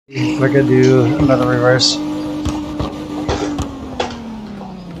We're gonna do another reverse.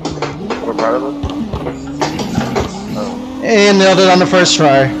 What part of it? Oh. And nailed it on the first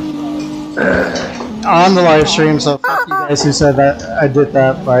try. On the live stream, so fuck you guys who said that I did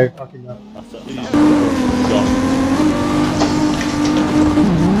that by fucking up.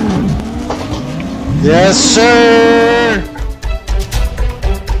 Yes, sir!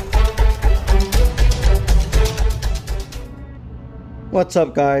 What's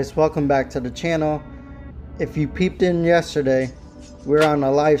up, guys? Welcome back to the channel. If you peeped in yesterday, we're on a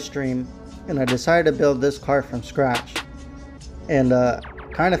live stream and I decided to build this car from scratch and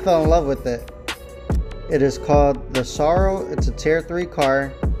kind of fell in love with it. It is called the Soarer. It's a tier 3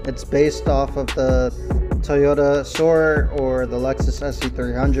 car. It's based off of the Toyota Soarer or the Lexus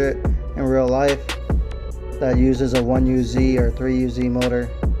Sc300 in real life that uses a 1UZ or 3UZ motor.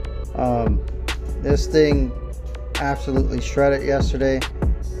 This thing absolutely shredded yesterday,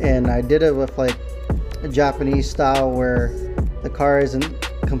 and I did it with like a Japanese style where the car isn't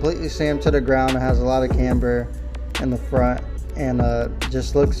completely slammed to the ground. It has a lot of camber in the front and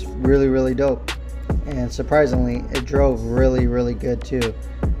just looks really dope, and surprisingly it drove really good too.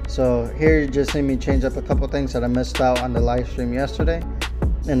 So here you just see me change up a couple things that I missed out on the live stream yesterday,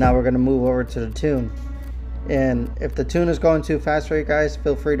 and now we're going to move over to the tune. And if the tune is going too fast for you guys,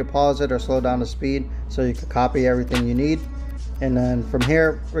 feel free to pause it or slow down the speed so you can copy everything you need. And then from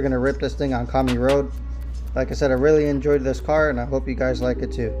here, we're going to rip this thing on Kami Road. Like I said, I really enjoyed this car and I hope you guys like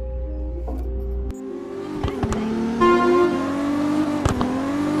it too.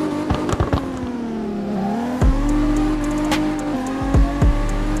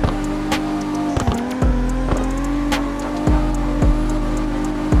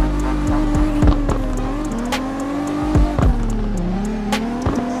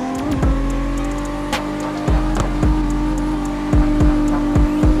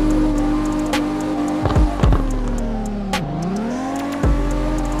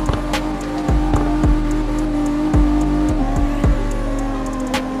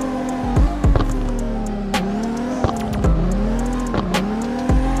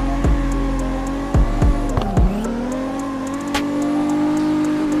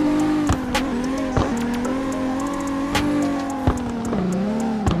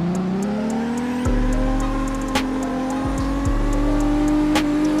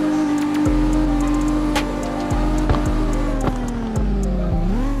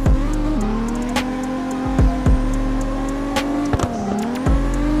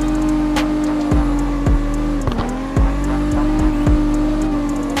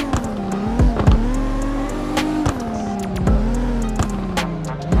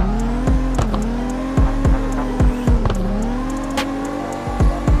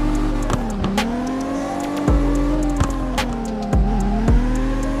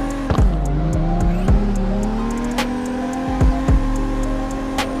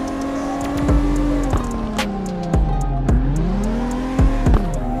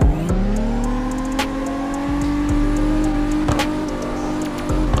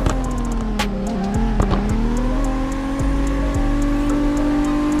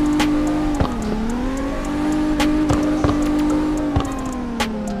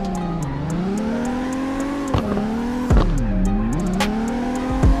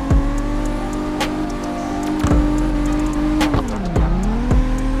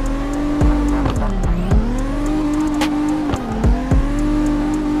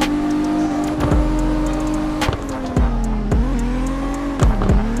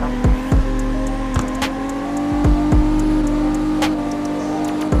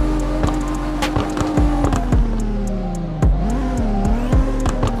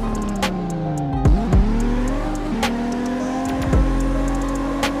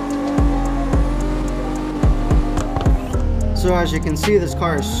 So as you can see, this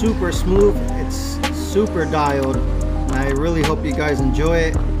car is super smooth, it's super dialed, and I really hope you guys enjoy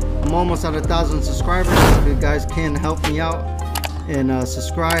it. I'm almost at 1,000 subscribers. If you guys can help me out and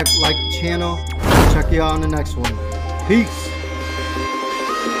subscribe, like the channel, check you out on the next one. Peace.